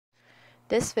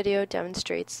This video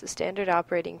demonstrates the standard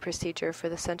operating procedure for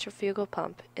the centrifugal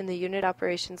pump in the Unit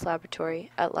Operations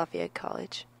Laboratory at Lafayette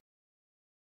College.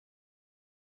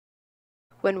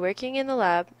 When working in the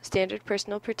lab, standard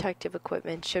personal protective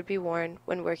equipment should be worn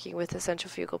when working with a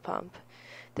centrifugal pump.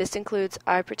 This includes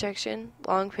eye protection,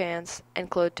 long pants, and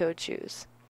closed-toed shoes.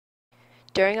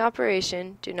 During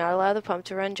operation, do not allow the pump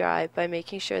to run dry by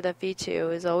making sure that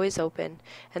V2 is always open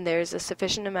and there is a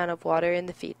sufficient amount of water in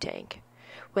the feed tank.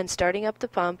 When starting up the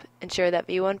pump, ensure that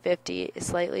V150 is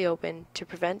slightly open to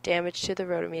prevent damage to the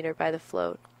rotameter by the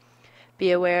float.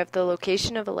 Be aware of the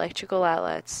location of electrical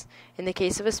outlets. In the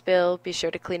case of a spill, be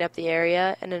sure to clean up the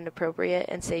area in an appropriate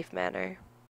and safe manner.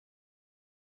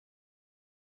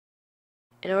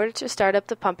 In order to start up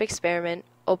the pump experiment,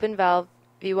 open valve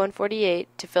V148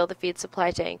 to fill the feed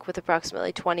supply tank with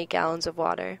approximately 20 gallons of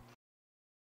water.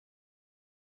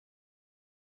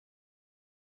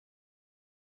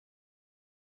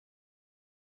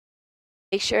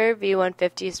 Make sure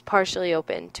V150 is partially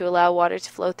open to allow water to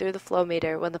flow through the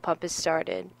flowmeter when the pump is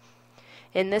started.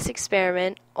 In this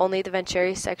experiment, only the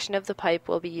venturi section of the pipe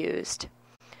will be used.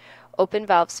 Open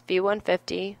valves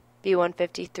V150,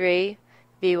 V153,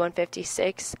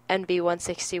 V156, and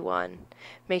V161.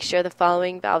 Make sure the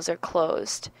following valves are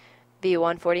closed: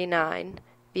 V149,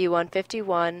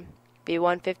 V151,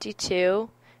 V152,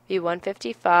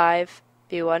 V155,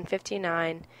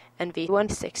 V159, and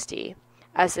V160.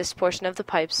 As this portion of the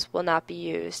pipes will not be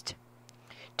used.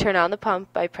 Turn on the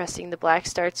pump by pressing the black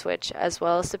start switch as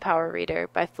well as the power reader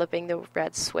by flipping the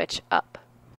red switch up.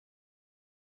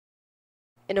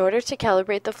 In order to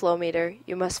calibrate the flow meter,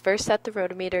 you must first set the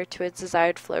rotameter to its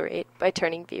desired flow rate by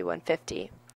turning V150.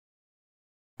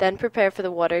 Then prepare for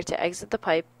the water to exit the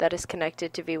pipe that is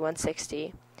connected to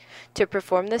V160. To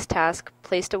perform this task,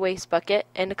 place a waste bucket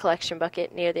and a collection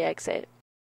bucket near the exit.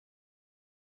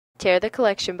 Tear the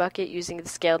collection bucket using the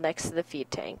scale next to the feed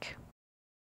tank.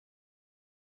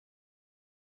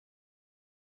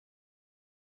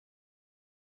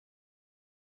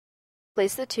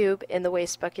 Place the tube in the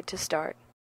waste bucket to start.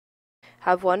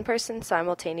 Have one person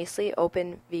simultaneously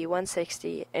open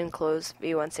V160 and close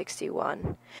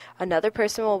V161. Another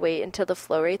person will wait until the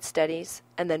flow rate steadies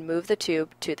and then move the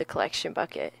tube to the collection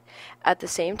bucket. At the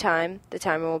same time, the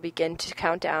timer will begin to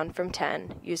count down from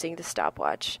 10 using the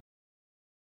stopwatch.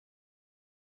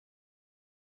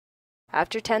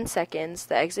 After 10 seconds,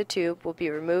 the exit tube will be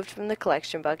removed from the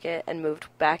collection bucket and moved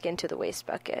back into the waste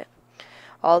bucket.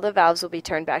 All the valves will be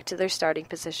turned back to their starting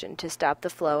position to stop the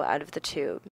flow out of the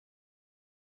tube.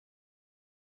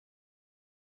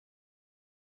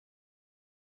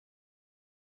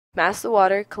 Mass the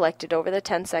water collected over the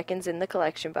 10 seconds in the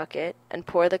collection bucket and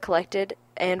pour the collected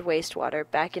and wastewater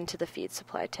back into the feed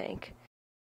supply tank.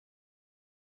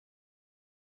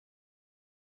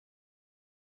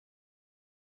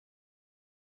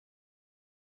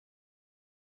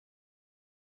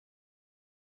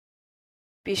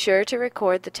 Be sure to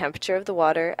record the temperature of the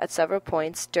water at several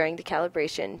points during the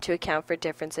calibration to account for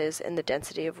differences in the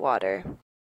density of water.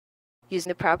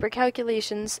 Using the proper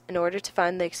calculations in order to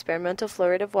find the experimental flow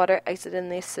rate of water exiting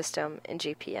the system in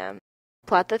GPM.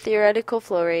 Plot the theoretical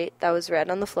flow rate that was read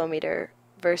on the flow meter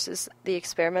versus the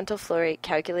experimental flow rate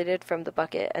calculated from the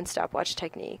bucket and stopwatch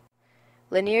technique.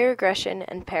 Linear regression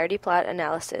and parity plot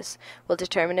analysis will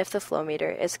determine if the flow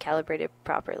meter is calibrated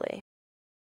properly.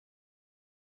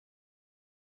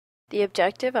 The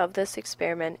objective of this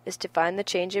experiment is to find the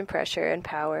change in pressure and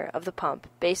power of the pump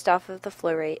based off of the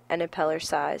flow rate and impeller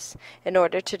size in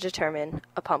order to determine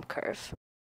a pump curve.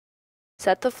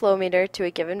 Set the flow meter to a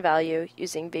given value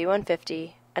using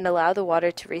V150 and allow the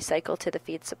water to recycle to the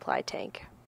feed supply tank.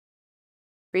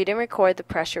 Read and record the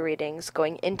pressure readings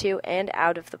going into and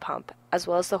out of the pump, as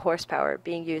well as the horsepower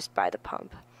being used by the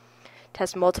pump.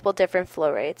 Test multiple different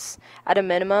flow rates, at a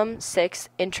minimum 6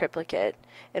 in triplicate,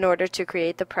 in order to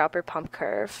create the proper pump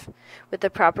curve. With the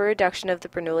proper reduction of the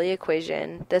Bernoulli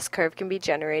equation, this curve can be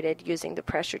generated using the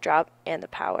pressure drop and the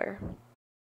power.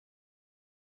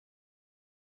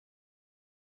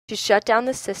 To shut down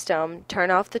the system,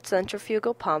 turn off the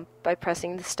centrifugal pump by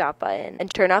pressing the stop button,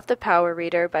 and turn off the power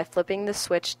reader by flipping the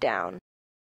switch down.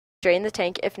 Drain the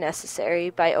tank if necessary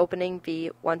by opening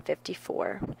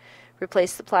V154.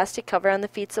 Replace the plastic cover on the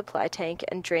feed supply tank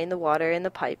and drain the water in the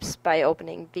pipes by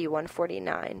opening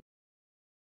V149.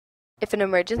 If an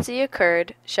emergency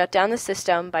occurred, shut down the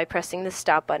system by pressing the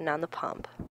stop button on the pump.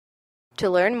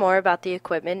 To learn more about the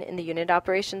equipment in the Unit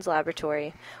Operations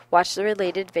Laboratory, watch the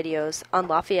related videos on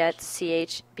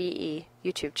LafayetteChBE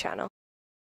YouTube channel.